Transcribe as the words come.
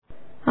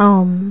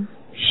ओम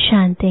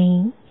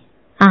शांति।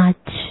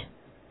 आज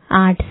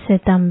 8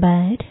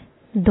 सितंबर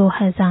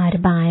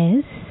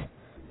 2022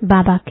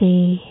 बाबा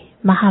के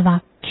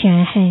महावाक्य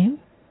हैं।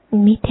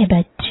 मीठे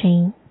बच्चे,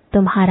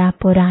 तुम्हारा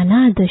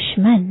पुराना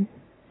दुश्मन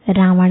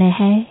रावण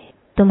है।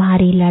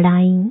 तुम्हारी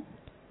लड़ाई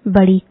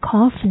बड़ी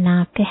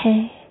खौफनाक है।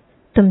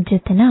 तुम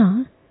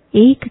जितना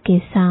एक के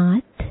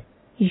साथ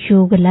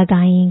योग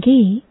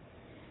लगाएंगे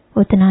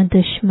उतना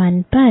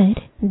दुश्मन पर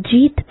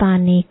जीत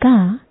पाने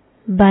का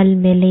बल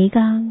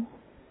मिलेगा।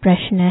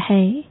 प्रश्न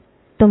है,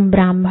 तुम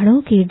ब्राह्मणों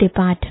की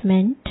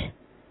डिपार्टमेंट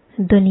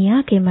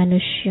दुनिया के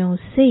मनुष्यों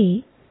से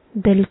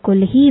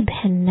बिल्कुल ही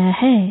भिन्न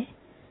है।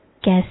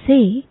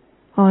 कैसे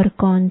और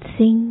कौन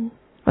सी?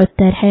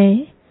 उत्तर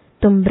है,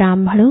 तुम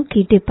ब्राह्मणों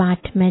की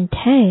डिपार्टमेंट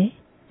है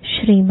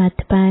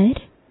श्रीमत पर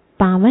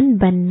पावन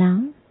बनना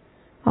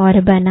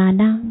और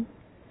बनाना।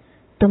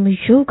 तुम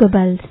योग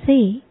बल से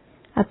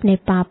अपने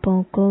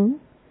पापों को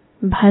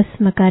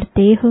भस्म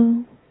करते हो।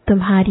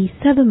 तुम्हारी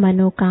सब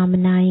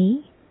मनोकामनाएं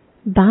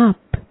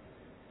बाप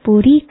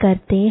पूरी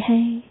करते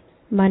हैं।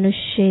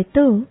 मनुष्य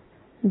तो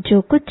जो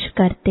कुछ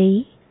करते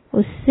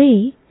उससे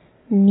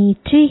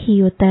नीचे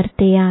ही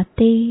उतरते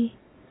आते।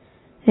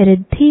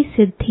 रिद्धि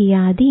सिद्धि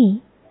आदि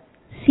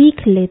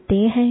सीख लेते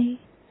हैं,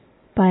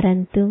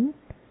 परंतु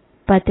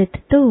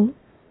पतित तो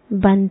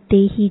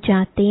बनते ही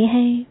जाते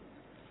हैं।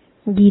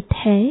 गीत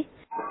है,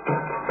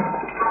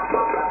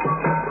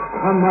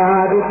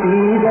 हमारे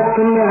तीरथ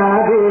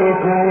न्यारे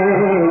हैं,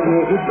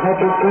 ये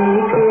धरती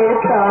के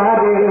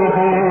तारे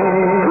हैं।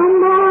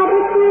 हमारे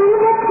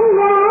तीरथ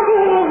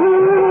न्यारे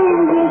हैं,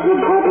 ये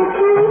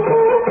धरती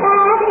के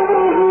तारे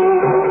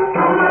हैं।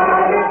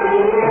 हमारे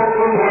तीरथ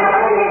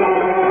न्यारे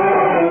हैं,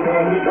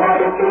 ये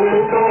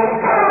धरती के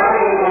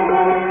तारे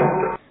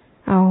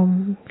हैं।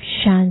 ओम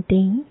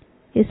शांति।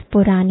 इस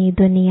पुरानी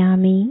दुनिया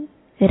में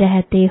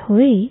रहते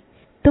हुए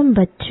तुम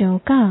बच्चों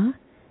का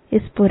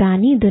इस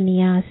पुरानी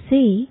दुनिया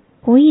से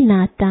कोई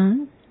नाता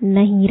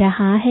नहीं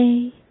रहा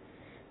है।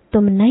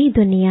 तुम नई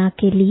दुनिया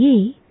के लिए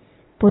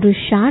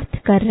पुरुषार्थ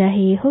कर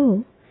रहे हो,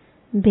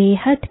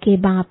 बेहद के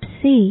बाप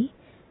से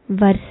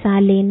वर्षा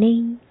लेने।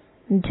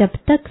 जब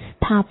तक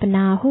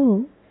स्थापना हो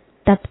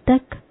तब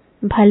तक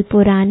भल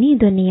पुरानी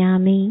दुनिया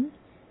में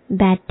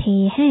बैठे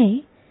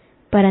हैं,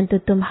 परंतु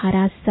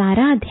तुम्हारा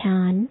सारा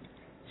ध्यान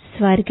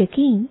स्वर्ग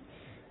की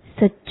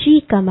सच्ची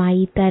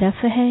कमाई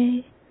तरफ है।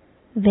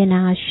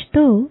 विनाश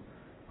तो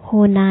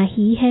होना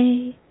ही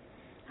है।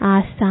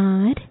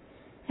 आसार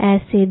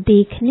ऐसे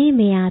देखने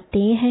में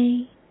आते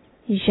हैं,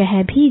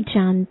 यह भी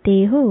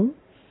जानते हो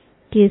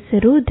कि इस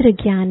रुद्र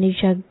ज्ञान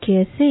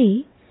यज्ञ से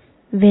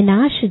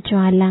विनाश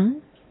ज्वाला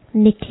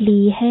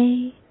निकली है।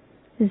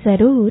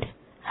 जरूर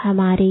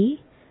हमारे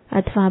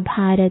अथवा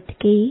भारत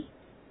के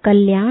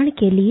कल्याण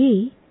के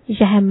लिए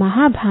यह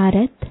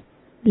महाभारत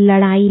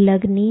लड़ाई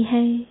लगनी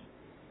है।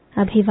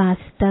 अभी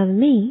वास्तव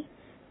में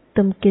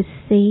तुम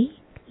किससे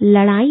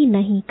लड़ाई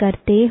नहीं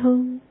करते हो।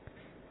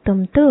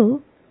 तुम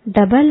तो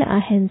डबल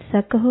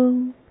अहिंसक हो।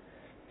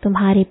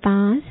 तुम्हारे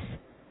पास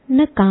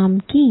न काम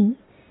की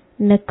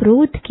न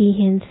क्रोध की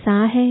हिंसा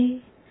है।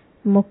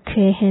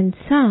 मुख्य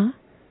हिंसा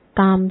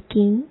काम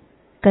की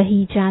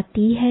कही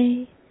जाती है।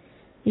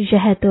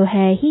 यह तो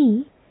है ही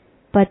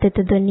पतित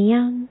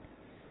दुनिया।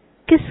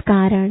 किस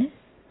कारण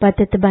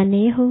पतित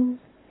बने हो?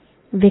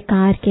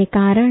 विकार के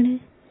कारण।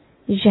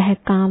 यह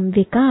काम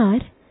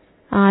विकार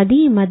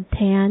आदि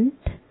मध्य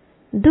अंत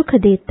दुख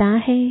देता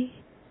है।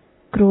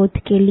 क्रोध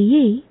के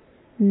लिए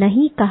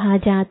नहीं कहा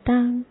जाता।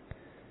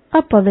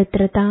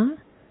 अपवित्रता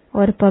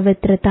और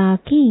पवित्रता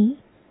की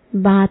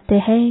बात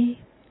है।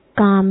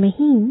 काम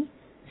ही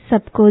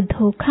सबको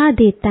धोखा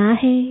देता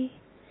है।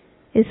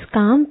 इस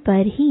काम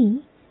पर ही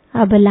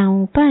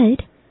अबलाओं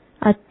पर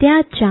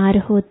अत्याचार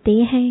होते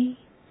हैं।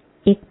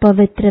 एक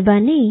पवित्र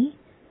बने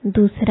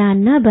दूसरा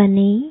न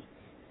बने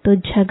तो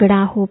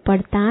झगड़ा हो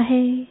पड़ता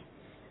है।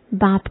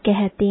 बाप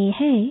कहते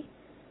हैं,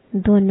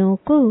 दोनों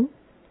को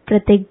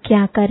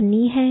प्रतिज्ञा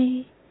करनी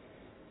है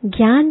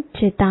ज्ञान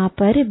चिता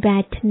पर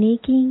बैठने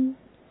की।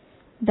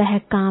 वह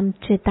काम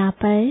चिता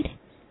पर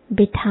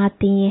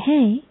बिठाते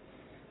हैं।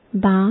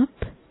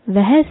 बाप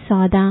वह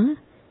सौदा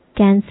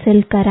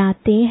कैंसिल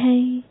कराते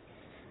हैं।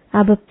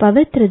 अब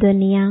पवित्र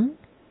दुनिया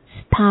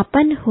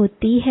स्थापन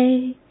होती है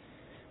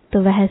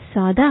तो वह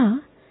सौदा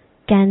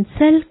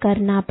कैंसिल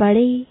करना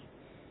पड़े।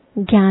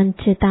 ज्ञान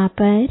चिता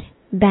पर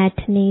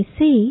बैठने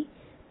से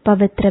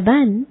पवित्र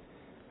बन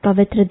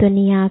पवित्र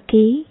दुनिया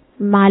के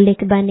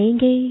मालिक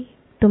बनेंगे।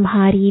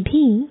 तुम्हारी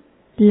भी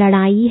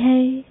लड़ाई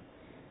है।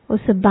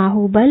 उस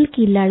बाहुबल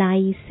की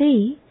लड़ाई से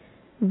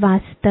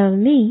वास्तव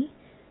में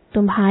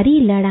तुम्हारी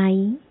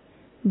लड़ाई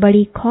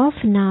बड़ी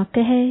खौफनाक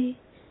है,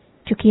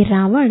 क्योंकि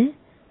रावण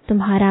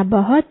तुम्हारा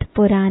बहुत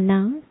पुराना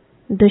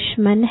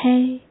दुश्मन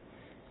है।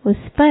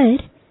 उस पर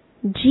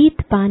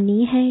जीत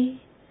पानी है।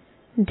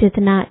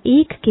 जितना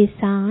एक के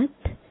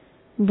साथ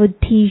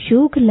बुद्धि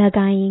योग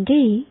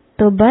लगाएंगे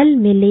तो बल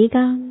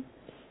मिलेगा।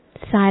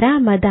 सारा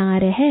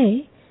मदार है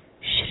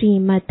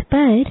श्रीमत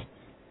पर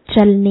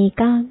चलने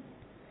का।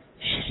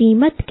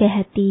 श्रीमत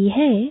कहती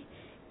है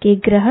कि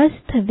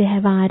गृहस्थ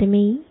व्यवहार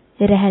में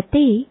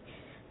रहते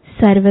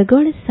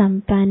सर्वगुण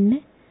संपन्न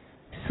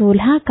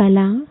 16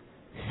 कला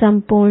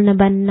संपूर्ण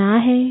बनना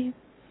है।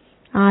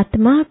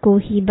 आत्मा को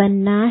ही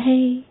बनना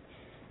है।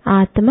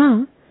 आत्मा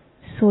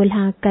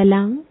 16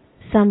 कला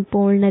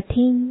संपूर्ण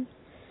थी।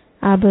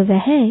 अब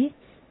वह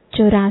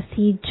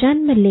 84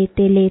 जन्म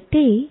लेते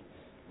लेते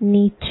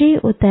नीचे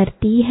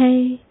उतरती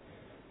है।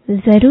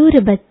 जरूर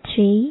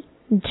बच्चे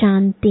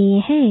जानते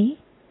हैं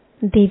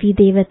देवी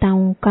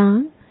देवताओं का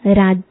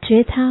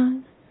राज्य था।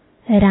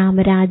 राम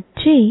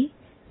राज्य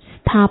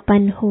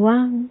स्थापन हुआ।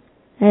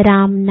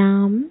 राम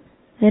नाम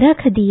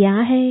रख दिया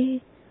है।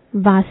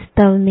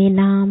 वास्तव में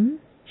नाम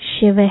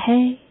शिव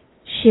है।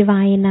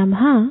 शिवाय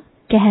नमः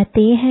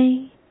कहते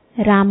हैं,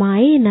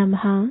 रामाय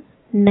नमः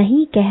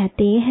नहीं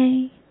कहते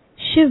हैं।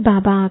 शिव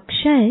बाबा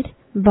अक्षर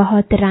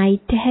बहुत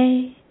राइट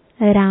है।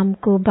 राम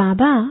को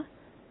बाबा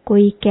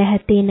कोई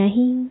कहते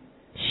नहीं,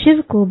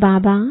 शिव को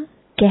बाबा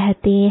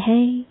कहते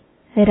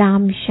हैं।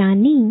 राम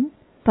शानी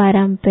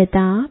परम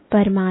पिता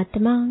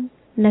परमात्मा,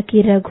 न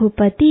कि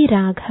रघुपति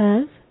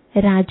राघव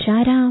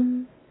राजा राम।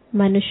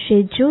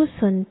 मनुष्य जो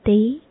सुनते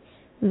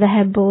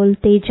वह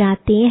बोलते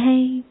जाते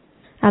हैं।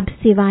 अब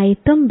सिवाय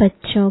तुम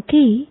बच्चों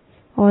के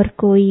और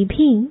कोई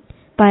भी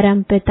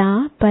परमपिता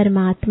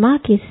परमात्मा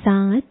के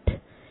साथ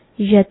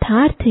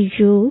यथार्थ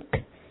योग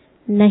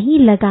नहीं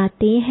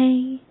लगाते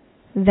हैं।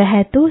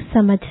 वह तो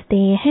समझते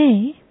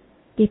हैं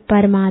कि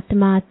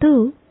परमात्मा तो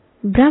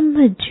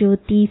ब्रह्म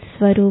ज्योति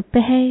स्वरूप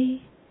है,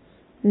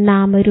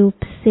 नाम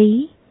रूप से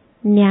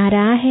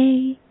न्यारा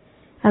है।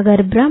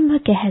 अगर ब्रह्म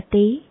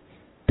कहते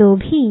तो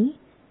भी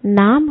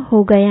नाम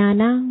हो गया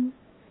ना।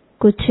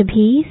 कुछ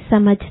भी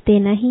समझते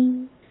नहीं।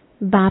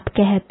 बाप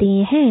कहते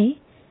हैं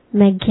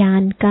मैं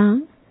ज्ञान का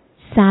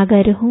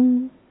सागर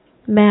हूँ,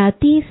 मैं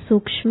अति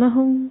सूक्ष्म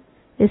हूँ।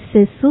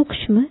 इससे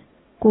सूक्ष्म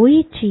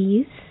कोई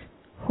चीज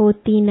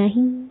होती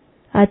नहीं।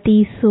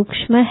 अति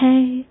सूक्ष्म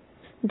है।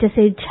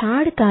 जैसे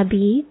झाड़ का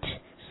बीज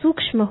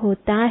सूक्ष्म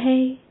होता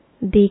है,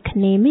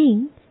 देखने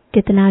में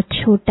कितना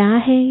छोटा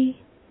है।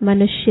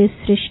 मनुष्य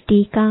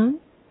सृष्टि का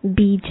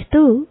बीज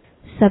तो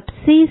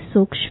सबसे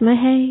सूक्ष्म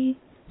है।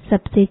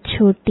 सबसे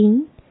छोटी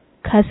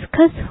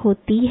खसखस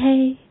होती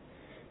है,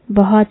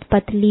 बहुत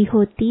पतली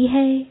होती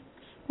है।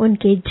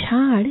 उनके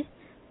झाड़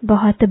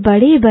बहुत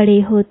बड़े बड़े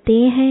होते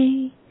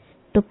हैं।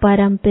 तो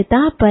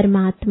परमपिता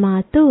परमात्मा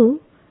तो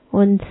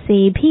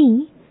उनसे भी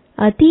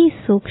अति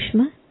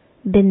सूक्ष्म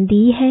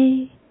बिंदी है।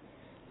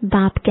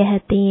 बाप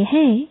कहते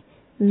हैं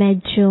मैं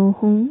जो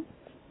हूँ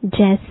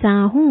जैसा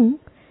हूँ,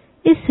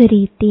 इस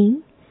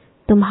रीति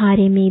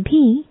तुम्हारे में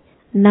भी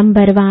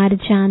नंबरवार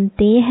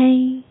जानते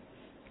हैं।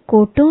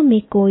 कोटों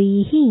में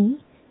कोई ही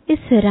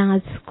इस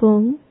राज को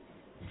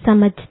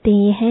समझते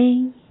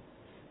हैं।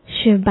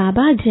 शिव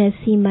बाबा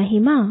जैसी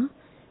महिमा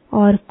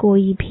और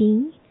कोई भी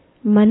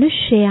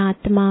मनुष्य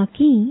आत्मा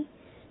की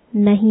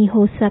नहीं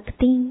हो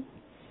सकती।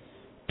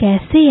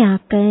 कैसे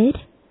आकर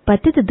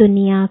पतित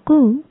दुनिया को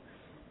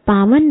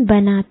पावन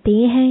बनाते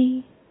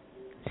हैं।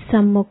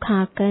 सम्मुख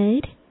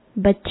आकर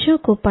बच्चों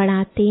को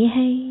पढ़ाते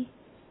हैं।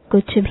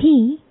 कुछ भी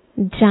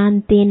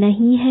जानते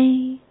नहीं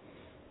हैं।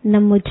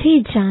 न मुझे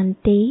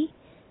जानते,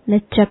 न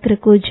चक्र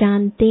को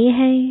जानते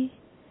हैं।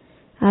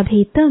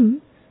 अभी तुम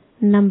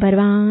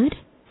नंबरवार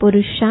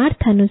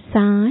पुरुषार्थ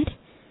अनुसार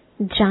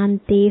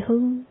जानते हो।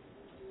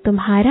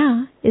 तुम्हारा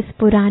इस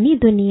पुरानी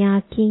दुनिया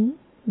की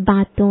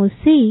बातों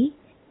से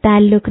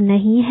ताल्लुक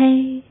नहीं है।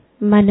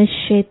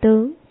 मनुष्य तो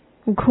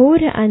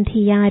घोर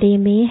अंधियारे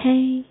में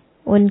है।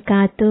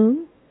 उनका तो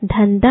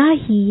धंधा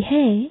ही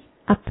है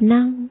अपना।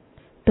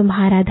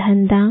 तुम्हारा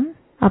धंधा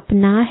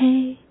अपना है।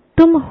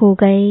 तुम हो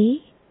गए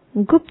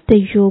गुप्त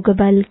योग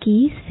बल की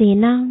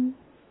सेना।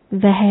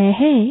 वह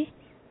है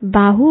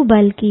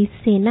बाहुबल की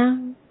सेना।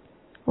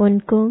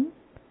 उनको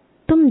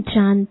तुम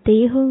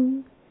जानते हो,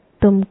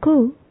 तुमको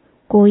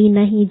कोई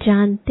नहीं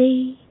जानते।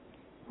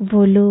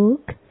 वो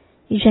लोग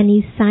यानी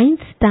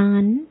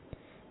साइंसदान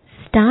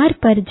स्टार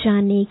पर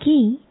जाने की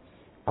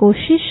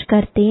कोशिश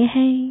करते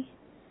हैं।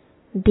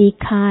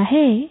 देखा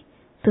है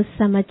तो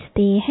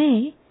समझते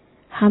हैं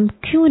हम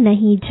क्यों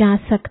नहीं जा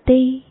सकते।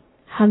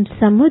 हम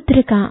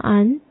समुद्र का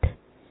अंत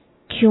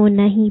क्यों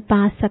नहीं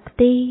पा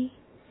सकते।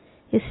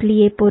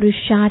 इसलिए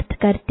पुरुषार्थ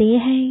करते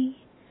हैं।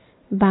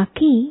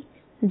 बाकी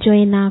जो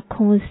इन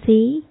आँखों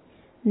से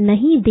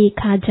नहीं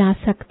देखा जा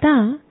सकता,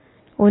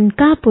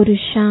 उनका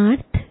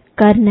पुरुषार्थ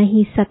कर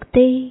नहीं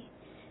सकते।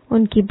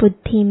 उनकी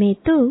बुद्धि में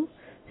तो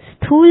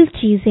स्थूल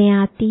चीजें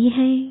आती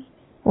हैं।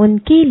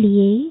 उनके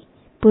लिए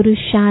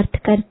पुरुषार्थ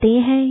करते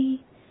हैं।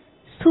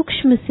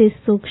 सूक्ष्म से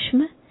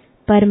सूक्ष्म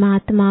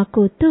परमात्मा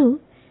को तो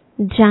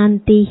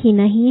जानते ही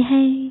नहीं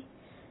है।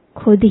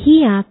 खुद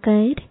ही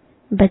आकर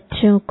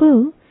बच्चों को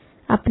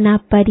अपना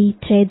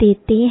परिचय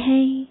देते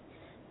हैं।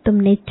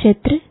 तुमने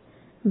चित्र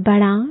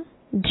बड़ा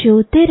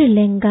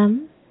ज्योतिर्लिंगम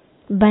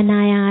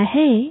बनाया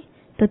है,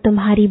 तो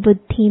तुम्हारी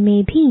बुद्धि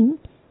में भी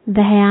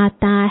वह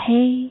आता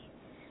है।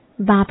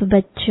 बाप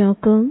बच्चों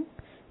को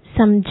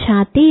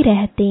समझाते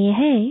रहते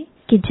हैं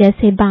कि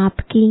जैसे बाप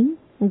की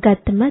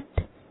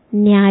गतमत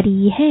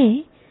न्यारी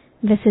है,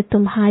 वैसे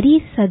तुम्हारी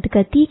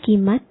सदगति की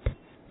मत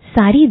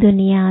सारी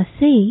दुनिया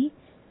से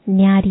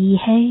न्यारी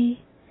है।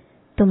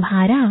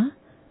 तुम्हारा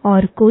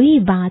और कोई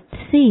बात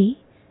से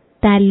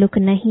ताल्लुक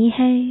नहीं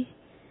है।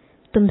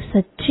 तुम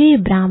सच्चे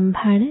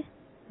ब्राह्मण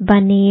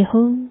बने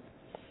हो।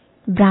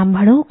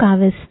 ब्राह्मणों का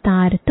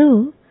विस्तार तो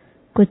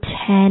कुछ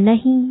है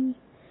नहीं।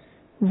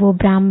 वो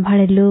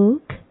ब्राह्मण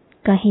लोग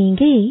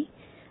कहेंगे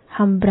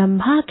हम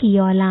ब्रह्मा की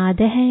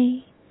औलाद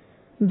हैं।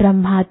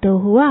 ब्रह्मा तो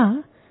हुआ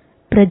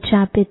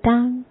प्रजापिता,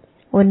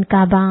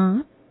 उनका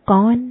बाप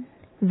कौन,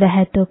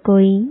 वह तो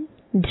कोई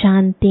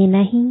जानते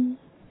नहीं।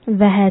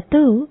 वह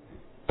तो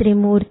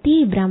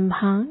त्रिमूर्ति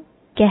ब्रह्मा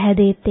कह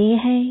देते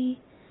हैं।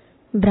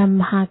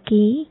 ब्रह्मा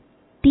के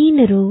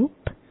 3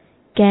 रूप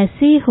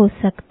कैसे हो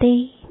सकते?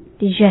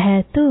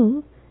 यह तो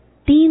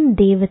 3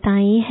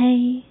 देवताएं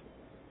हैं।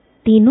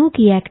 तीनों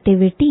की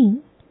एक्टिविटी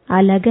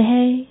अलग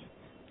है।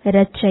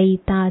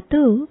 रचयिता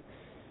तो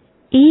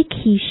एक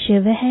ही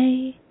शिव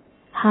है।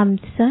 हम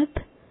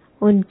सब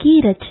उनकी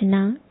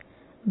रचना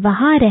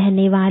वहां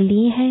रहने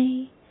वाली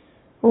है।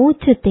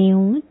 ऊंच ते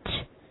ऊंच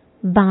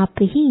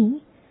बाप ही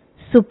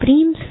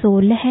सुप्रीम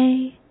सोल है।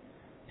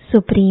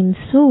 सुप्रीम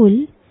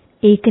सोल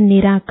एक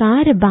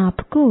निराकार बाप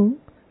को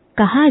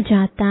कहा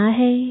जाता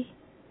है।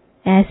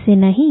 ऐसे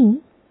नहीं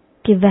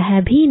कि वह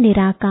भी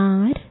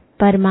निराकार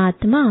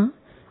परमात्मा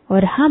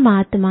और हम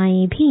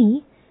आत्माएं भी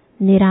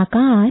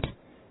निराकार,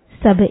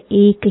 सब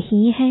एक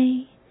ही है,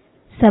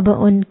 सब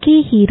उनके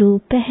ही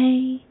रूप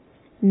है।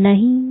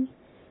 नहीं,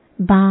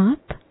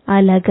 बाप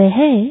अलग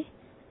है,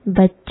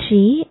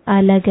 बच्चे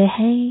अलग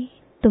है।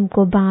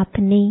 तुमको बाप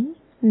ने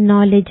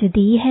नॉलेज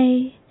दी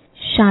है।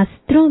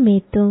 शास्त्रों में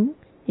तो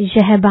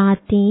यह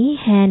बातें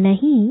है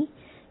नहीं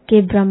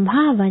कि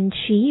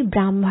ब्रह्मावंशी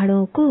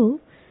ब्राह्मणों को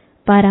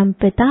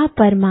परमपिता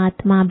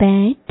परमात्मा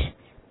बैठ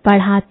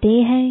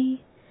पढ़ाते हैं।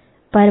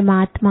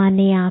 परमात्मा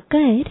ने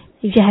आकर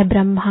यह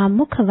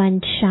ब्रह्मामुख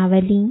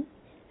वंशावली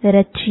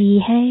रची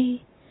है।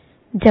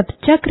 जब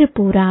चक्र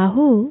पूरा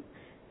हो,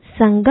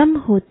 संगम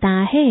होता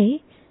है,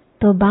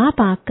 तो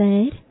बाप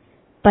आकर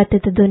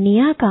पतित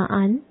दुनिया का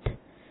अंत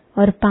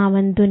और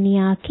पावन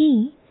दुनिया की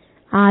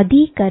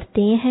आदि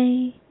करते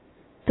हैं।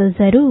 तो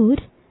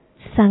जरूर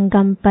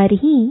संगम पर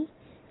ही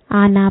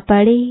आना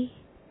पड़े।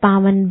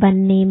 पावन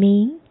बनने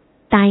में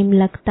टाइम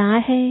लगता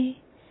है।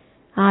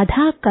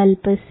 आधा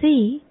कल्प से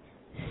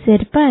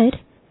सिर पर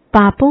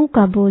पापों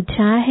का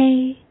बोझा है।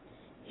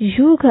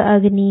 युग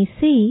अग्नि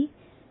से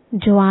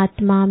जो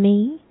आत्मा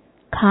में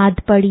खाद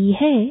पड़ी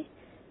है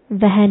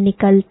वह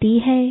निकलती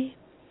है।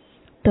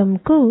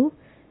 तुमको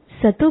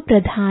सतो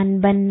प्रधान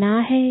बनना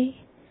है।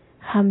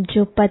 हम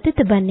जो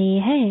पतित बने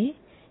हैं,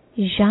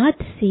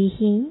 याद से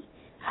ही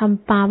हम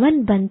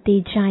पावन बनते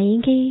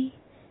जाएंगे।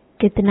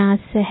 कितना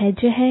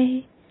सहज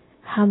है।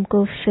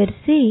 हमको फिर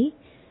से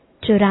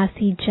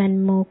 84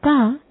 जन्मों का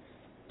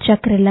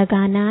चक्र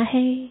लगाना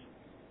है।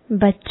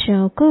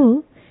 बच्चों को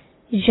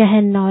यह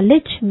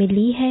नॉलेज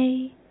मिली है।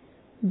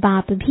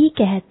 बाप भी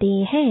कहते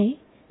हैं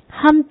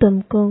हम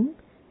तुमको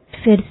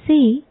फिर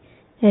से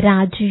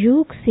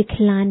राजयोग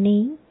सिखलाने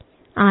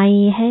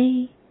आए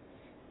हैं।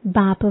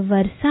 बाप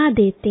वर्षा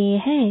देते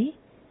हैं,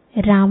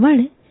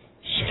 रावण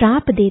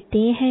श्राप देते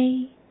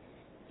हैं।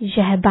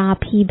 यह बाप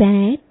ही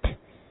बैठ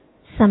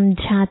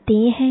समझाते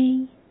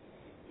हैं।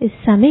 इस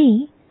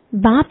समय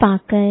बाप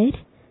आकर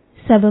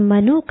सब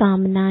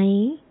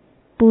मनोकामनाएं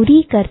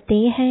पूरी करते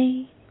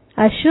हैं।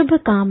 अशुभ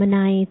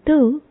कामनाएं तो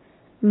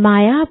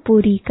माया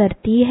पूरी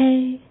करती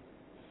है।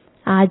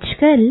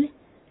 आजकल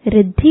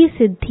रिद्धि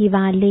सिद्धि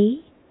वाले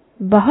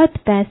बहुत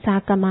पैसा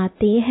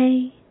कमाते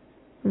हैं।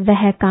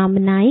 वह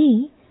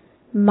कामनाएं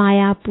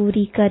माया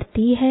पूरी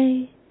करती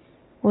है।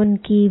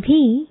 उनकी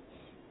भी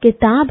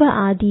किताब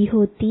आदि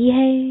होती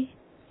है।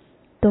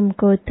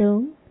 तुमको तो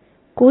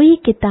कोई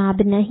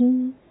किताब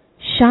नहीं,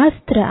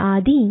 शास्त्र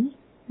आदि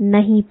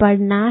नहीं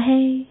पढ़ना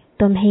है।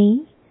 तुम्हें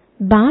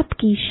बाप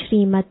की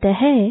श्रीमत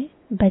है,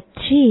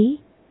 बच्चे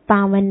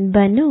पावन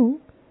बनो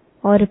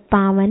और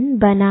पावन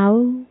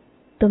बनाओ।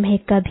 तुम्हें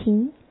कभी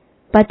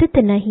पतित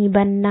नहीं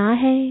बनना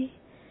है।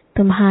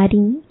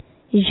 तुम्हारी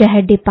यह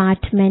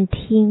डिपार्टमेंट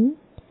ही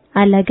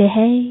अलग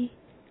है।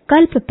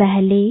 कल्प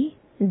पहले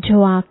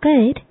जो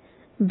आकर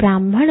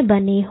ब्राह्मण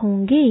बने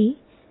होंगे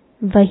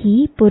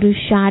वही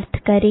पुरुषार्थ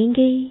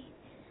करेंगे।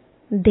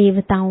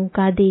 देवताओं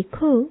का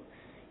देखो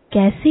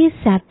कैसे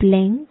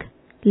सैपलिंग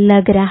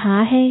लग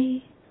रहा है।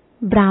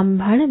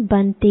 ब्राह्मण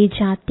बनते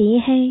जाते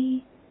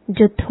हैं।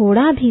 जो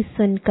थोड़ा भी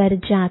सुनकर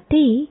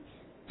जाते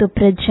तो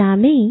प्रजा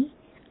में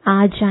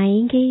आ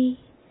जाएंगे,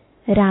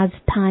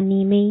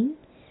 राजधानी में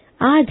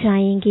आ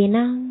जाएंगे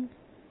ना।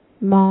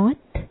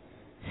 मौत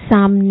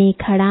सामने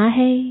खड़ा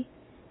है।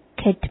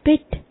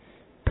 खिटपिट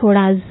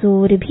थोड़ा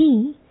जोर भी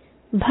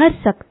भर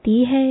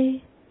सकती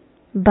है,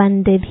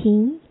 बंद भी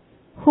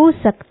हो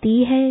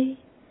सकती है।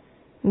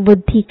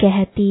 बुद्धि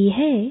कहती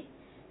है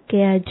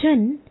कि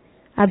अर्जुन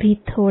अभी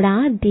थोड़ा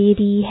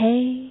देरी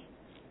है।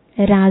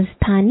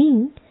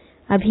 राजधानी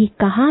अभी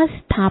कहाँ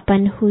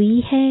स्थापन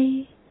हुई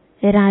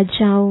है।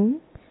 राजाओं,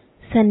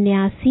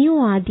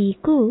 सन्यासियों आदि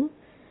को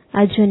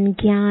अर्जुन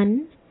ज्ञान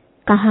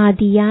कहाँ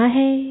दिया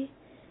है।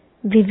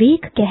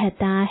 विवेक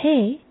कहता है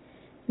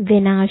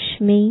विनाश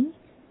में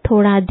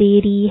थोड़ा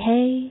देरी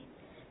है,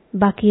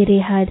 बाकी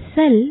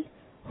रिहर्सल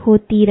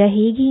होती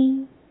रहेगी।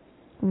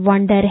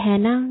 वंडर है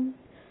ना,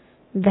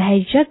 वह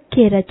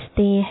यज्ञ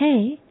रचते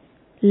हैं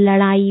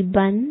लड़ाई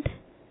बंद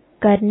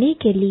करने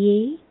के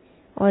लिए,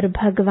 और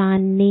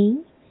भगवान ने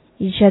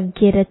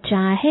यज्ञ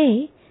रचा है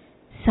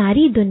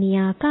सारी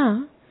दुनिया का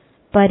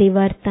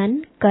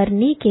परिवर्तन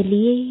करने के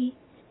लिए,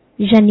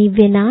 यानी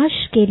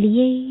विनाश के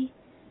लिए।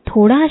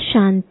 थोड़ा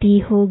शांति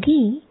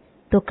होगी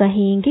तो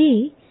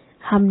कहेंगे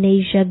हमने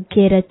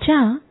यज्ञ रचा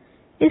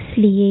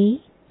इसलिए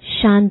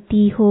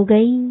शांति हो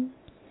गई।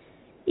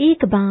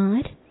 एक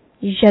बार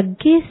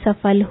यज्ञ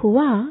सफल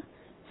हुआ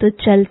तो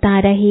चलता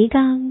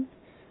रहेगा।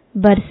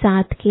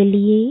 बरसात के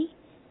लिए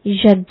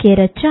यज्ञ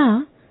रचा,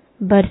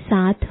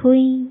 बरसात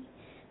हुई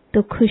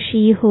तो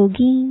खुशी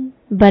होगी।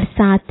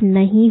 बरसात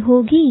नहीं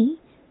होगी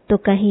तो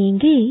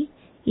कहेंगे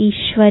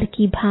ईश्वर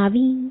की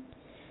भावी।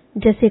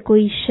 जैसे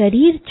कोई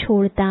शरीर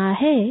छोड़ता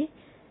है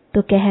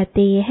तो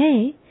कहते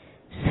हैं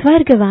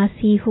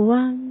स्वर्गवासी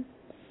हुआ,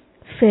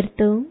 फिर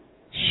तो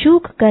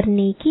शोक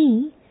करने की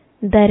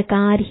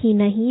दरकार ही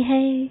नहीं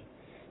है।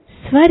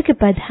 स्वर्ग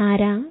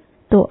पधारा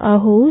तो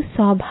अहो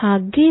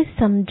सौभाग्य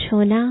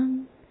समझो ना।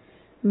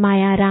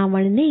 माया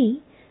रावण ने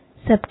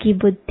सबकी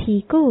बुद्धि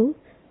को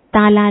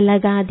ताला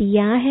लगा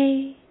दिया है।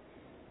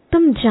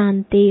 तुम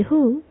जानते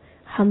हो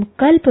हम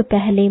कल्प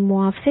पहले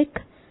मुआफिक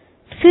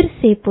फिर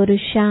से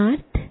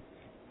पुरुषार्थ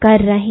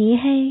कर रहे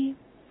हैं।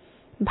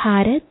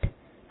 भारत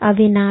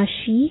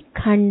अविनाशी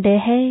खंड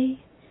है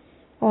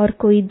और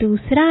कोई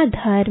दूसरा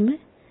धर्म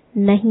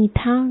नहीं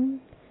था।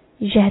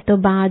 यह तो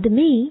बाद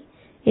में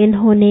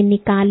इन्होंने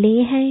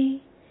निकाले हैं।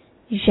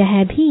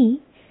 यह भी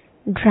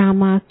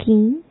ड्रामा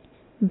की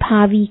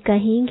भावी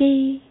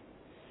कहेंगे।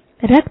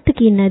 रक्त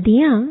की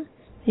नदियां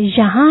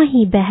यहाँ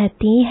ही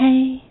बहती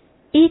हैं,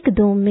 एक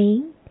दो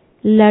में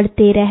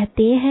लड़ते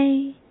रहते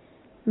हैं।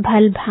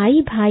 भल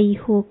भाई भाई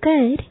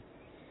होकर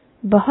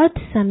बहुत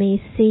समय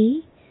से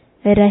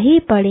रहे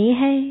पड़े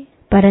हैं,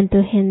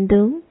 परंतु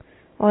हिंदू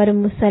और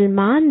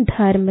मुसलमान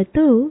धर्म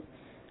तो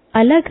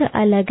अलग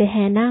अलग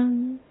है ना।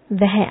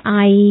 वह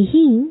आए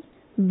ही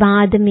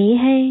बाद में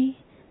है,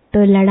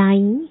 तो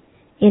लड़ाई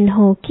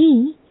इन्हों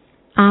की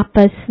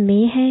आपस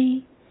में है।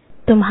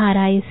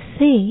 तुम्हारा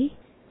इससे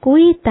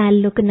कोई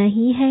ताल्लुक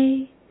नहीं है।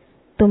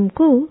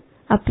 तुमको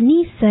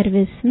अपनी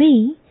सर्विस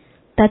में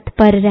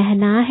तत्पर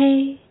रहना है।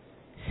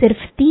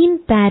 सिर्फ 3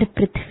 पैर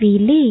पृथ्वी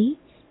ले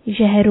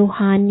यह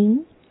रूहानी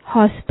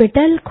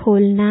हॉस्पिटल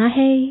खोलना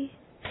है।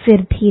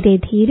 फिर धीरे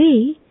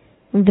धीरे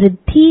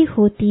वृद्धि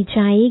होती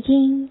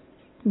जाएगी।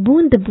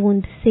 बूंद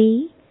बूंद से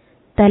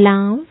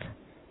तालाब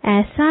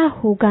ऐसा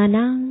होगा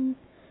ना।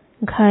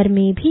 घर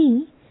में भी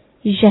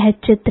यह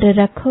चित्र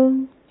रखो।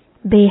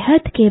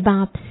 बेहद के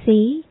बाप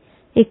से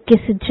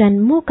 21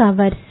 जन्मों का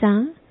वर्षा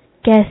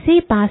कैसे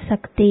पा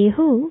सकते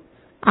हो,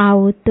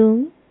 आओ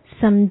तुम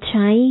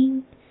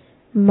समझाएं।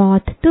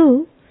 मौत तो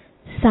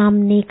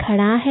सामने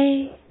खड़ा है।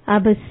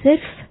 अब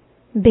सिर्फ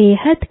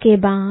बेहद के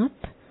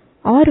बाप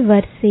और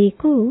वर्षे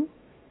को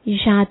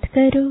याद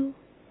करो।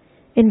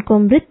 इनको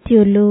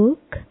मृत्यु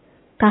लोक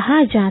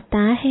कहा जाता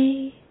है।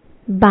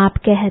 बाप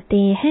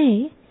कहते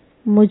हैं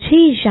मुझे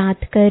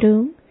याद करो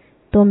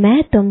तो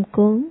मैं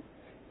तुमको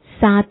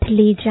साथ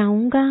ले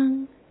जाऊंगा।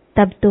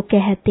 तब तो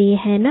कहते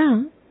हैं ना,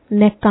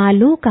 मैं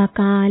कालों का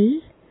काल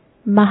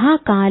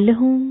महाकाल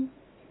हूँ।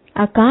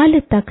 अकाल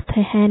तख्त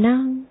है ना,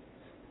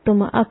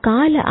 तुम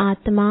अकाल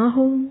आत्मा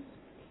हो।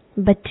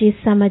 बच्चे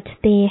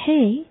समझते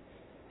हैं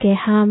कि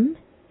हम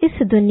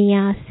इस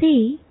दुनिया से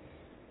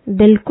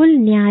बिल्कुल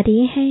न्यारे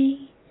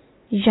हैं।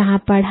 यहाँ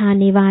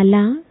पढ़ाने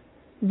वाला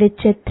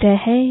विचित्र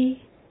है।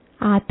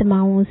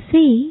 आत्माओं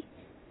से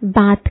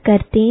बात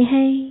करते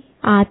हैं,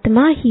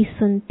 आत्मा ही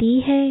सुनती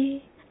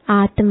है।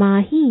 आत्मा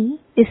ही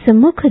इस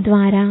मुख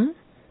द्वारा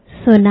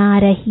सुना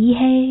रही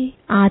है।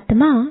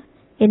 आत्मा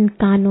इन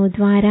कानों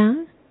द्वारा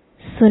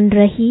सुन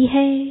रही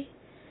है।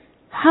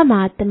 हम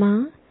आत्मा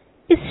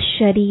इस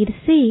शरीर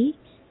से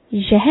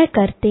यह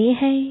करते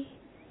हैं।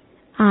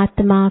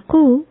 आत्मा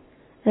को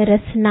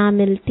रसना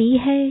मिलती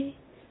है।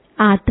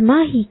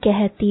 आत्मा ही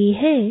कहती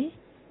है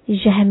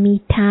यह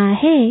मीठा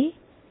है,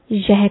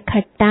 यह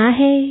खट्टा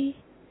है।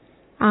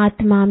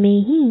 आत्मा में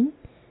ही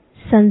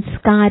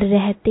संस्कार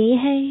रहते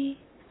हैं।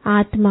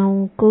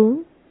 आत्माओं को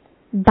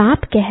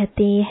बाप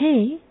कहते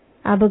हैं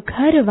अब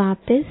घर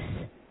वापस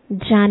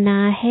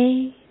जाना है।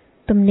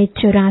 तुमने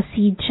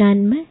 84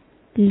 जन्म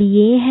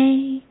लिए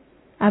हैं।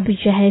 अब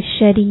यह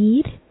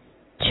शरीर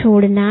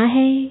छोड़ना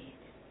है।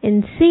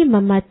 इनसे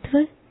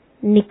ममत्व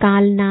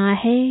निकालना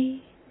है।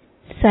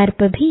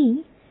 सर्प भी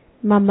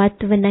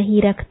ममत्व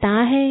नहीं रखता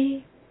है।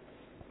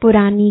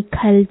 पुरानी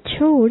खल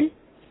छोड़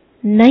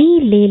नई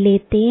ले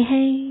लेते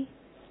हैं।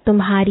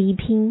 तुम्हारी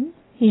भी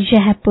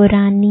यह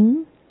पुरानी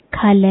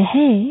खल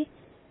है,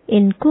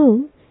 इनको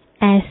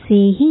ऐसे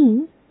ही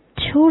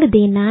छोड़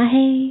देना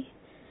है।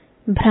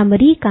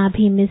 भ्रमरी का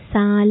भी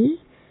मिसाल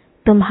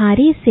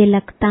तुम्हारे से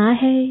लगता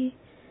है।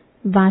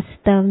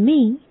 वास्तव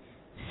में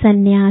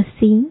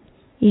सन्यासी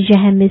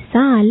यह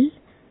मिसाल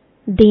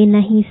दे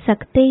नहीं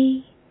सकते।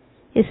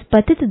 इस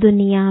पतित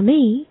दुनिया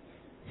में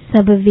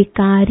सब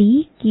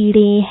विकारी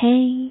कीड़े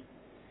हैं।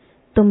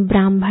 तुम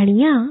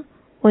ब्राह्मणियां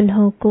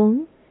उन्हों को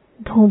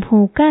भूं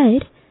भूं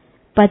कर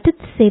पतित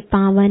से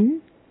पावन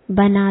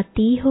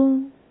बनाती हो।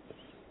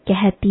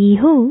 कहती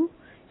हो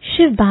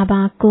शिव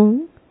बाबा को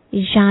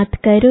याद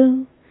करो।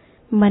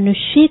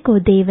 मनुष्य को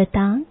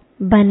देवता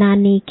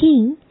बनाने की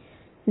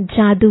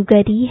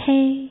जादूगरी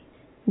है।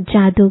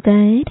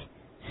 जादूगर,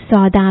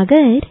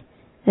 सौदागर,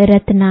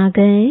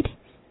 रत्नागर,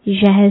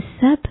 यह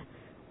सब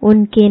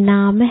उनके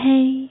नाम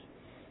है।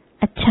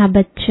 अच्छा,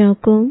 बच्चों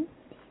को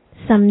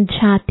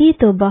समझाते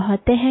तो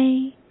बहुत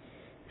है,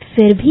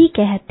 फिर भी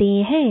कहते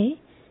हैं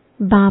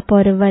बाप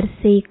और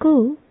वर्षे को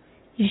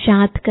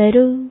याद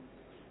करो।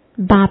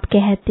 बाप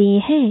कहते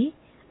हैं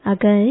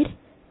अगर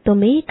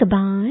तुम एक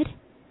बार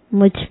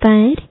मुझ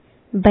पर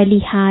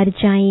बलिहार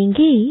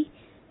जाएंगे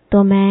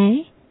तो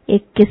मैं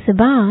 21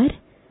 बार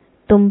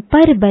तुम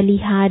पर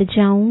बलिहार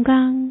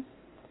जाऊंगा।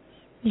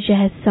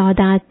 यह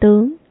सौदा तो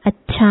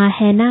अच्छा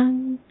है ना।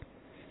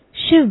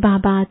 शिव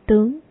बाबा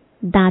तो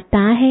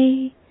दाता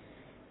है।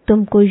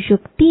 तुमको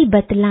युक्ति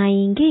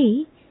बतलाएंगे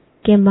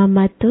कि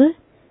ममत्व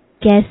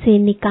कैसे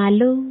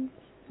निकालो।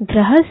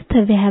 गृहस्थ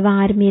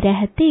व्यवहार में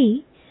रहते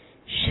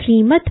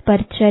श्रीमत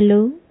पर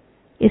चलो।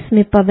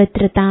 इसमें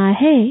पवित्रता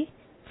है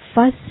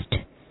फर्स्ट।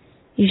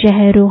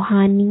 यह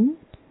रूहानी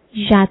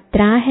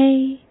यात्रा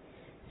है।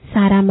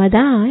 सारा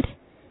मदार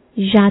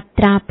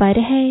यात्रा पर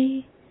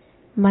है।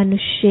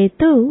 मनुष्य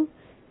तो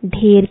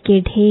ढेर के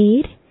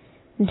ढेर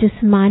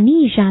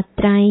जिस्मानी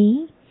यात्राएं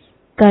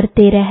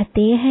करते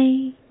रहते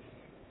हैं।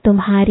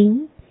 तुम्हारी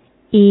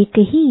एक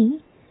ही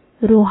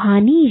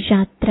रूहानी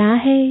यात्रा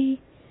है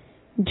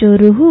जो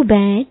रूह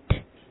बैठ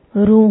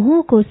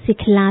रूहों को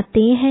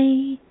सिखलाते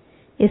हैं।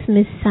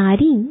 इसमें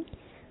सारी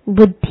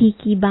बुद्धि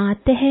की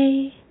बात है।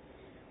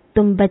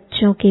 तुम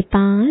बच्चों के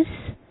पास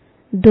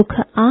दुख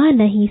आ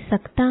नहीं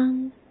सकता।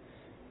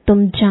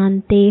 तुम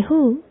जानते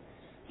हो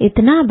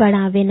इतना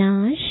बड़ा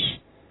विनाश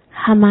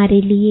हमारे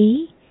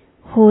लिए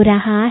हो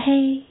रहा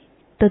है,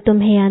 तो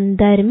तुम्हें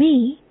अंदर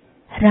में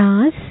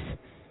रास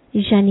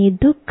यानी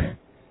दुख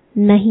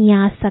नहीं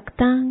आ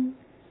सकता।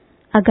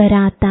 अगर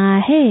आता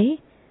है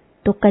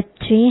तो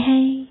कच्चे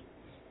हैं।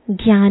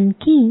 ज्ञान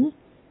की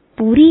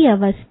पूरी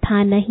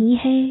अवस्था नहीं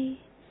है।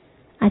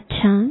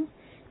 अच्छा,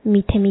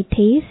 मीठे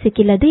मीठे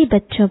सिकिलदे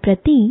बच्चों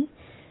प्रति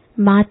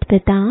माता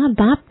पिता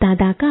बाप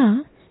दादा का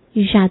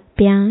याद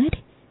प्यार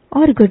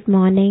और गुड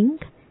मॉर्निंग।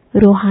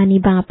 रूहानी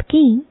बाप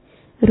की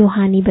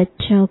रूहानी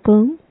बच्चों को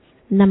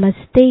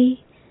नमस्ते।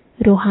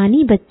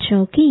 रूहानी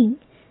बच्चों की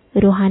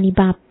रूहानी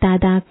बाप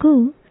दादा को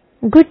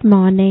गुड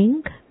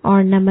मॉर्निंग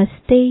और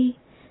नमस्ते।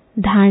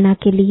 धारणा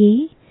के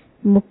लिए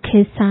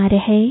मुख्य सार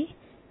है,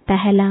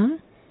 पहला,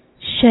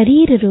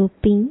 शरीर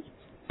रूपी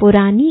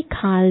पुरानी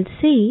खाल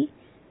से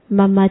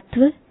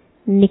ममत्व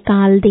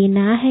निकाल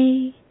देना है।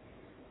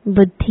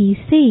 बुद्धि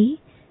से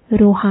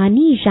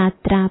रूहानी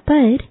यात्रा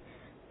पर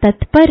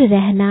तत्पर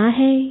रहना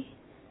है।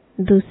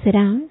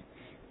 दूसरा,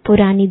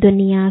 पुरानी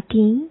दुनिया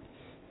की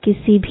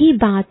किसी भी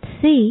बात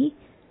से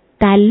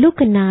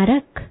ताल्लुक ना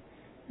रख,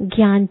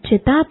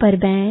 ज्ञानचिता पर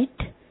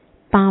बैठ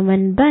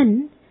पावन बन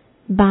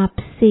बाप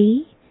से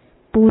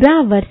पूरा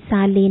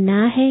वर्षा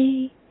लेना है।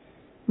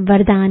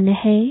 वरदान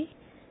है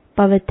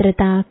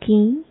पवित्रता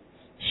की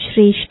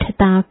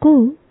श्रेष्ठता को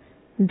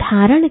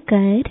धारण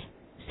कर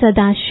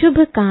सदा शुभ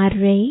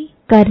कार्य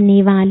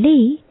करने वाले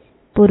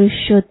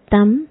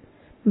पुरुषोत्तम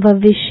व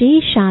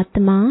विशेष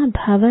आत्मा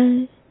भव।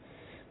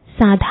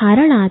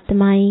 साधारण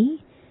आत्माएं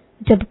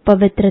जब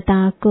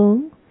पवित्रता को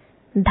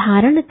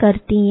धारण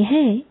करती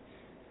हैं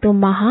तो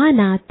महान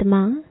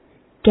आत्मा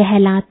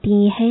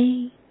कहलाती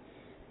हैं।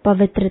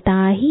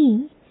 पवित्रता ही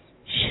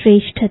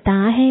श्रेष्ठता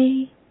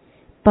है।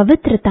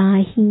 पवित्रता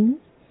ही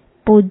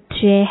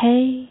पूज्य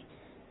है।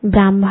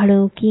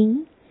 ब्राह्मणों की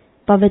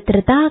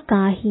पवित्रता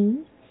का ही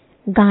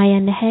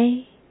गायन है।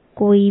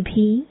 कोई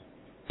भी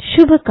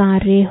शुभ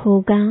कार्य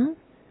होगा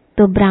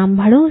तो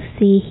ब्राह्मणों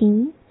से ही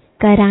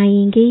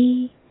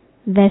कराएंगे।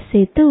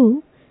 वैसे तो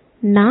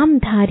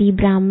नामधारी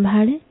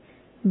ब्राह्मण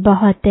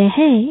बहुत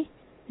है,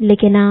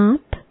 लेकिन आप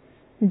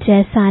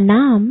जैसा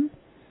नाम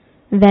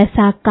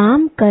वैसा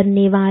काम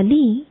करने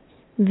वाली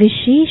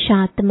विशेष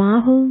आत्मा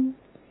हो।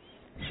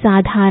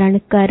 साधारण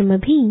कर्म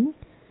भी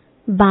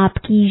बाप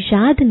की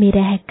याद में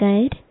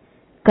रहकर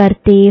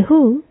करते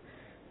हो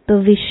तो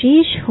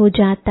विशेष हो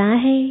जाता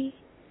है।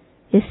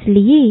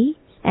 इसलिए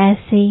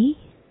ऐसे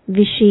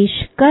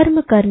विशेष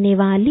कर्म करने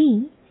वाली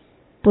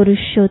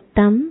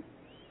पुरुषोत्तम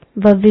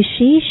व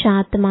विशेष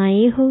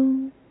आत्माएं हो।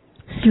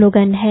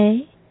 स्लोगन है,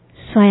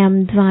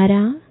 स्वयं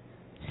द्वारा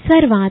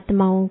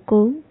सर्वात्माओं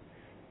को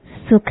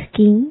सुख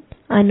की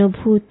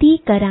अनुभूति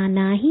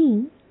कराना ही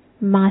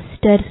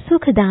मास्टर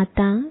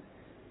सुखदाता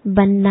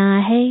बनना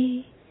है।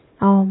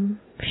 ओम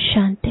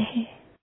शांति है।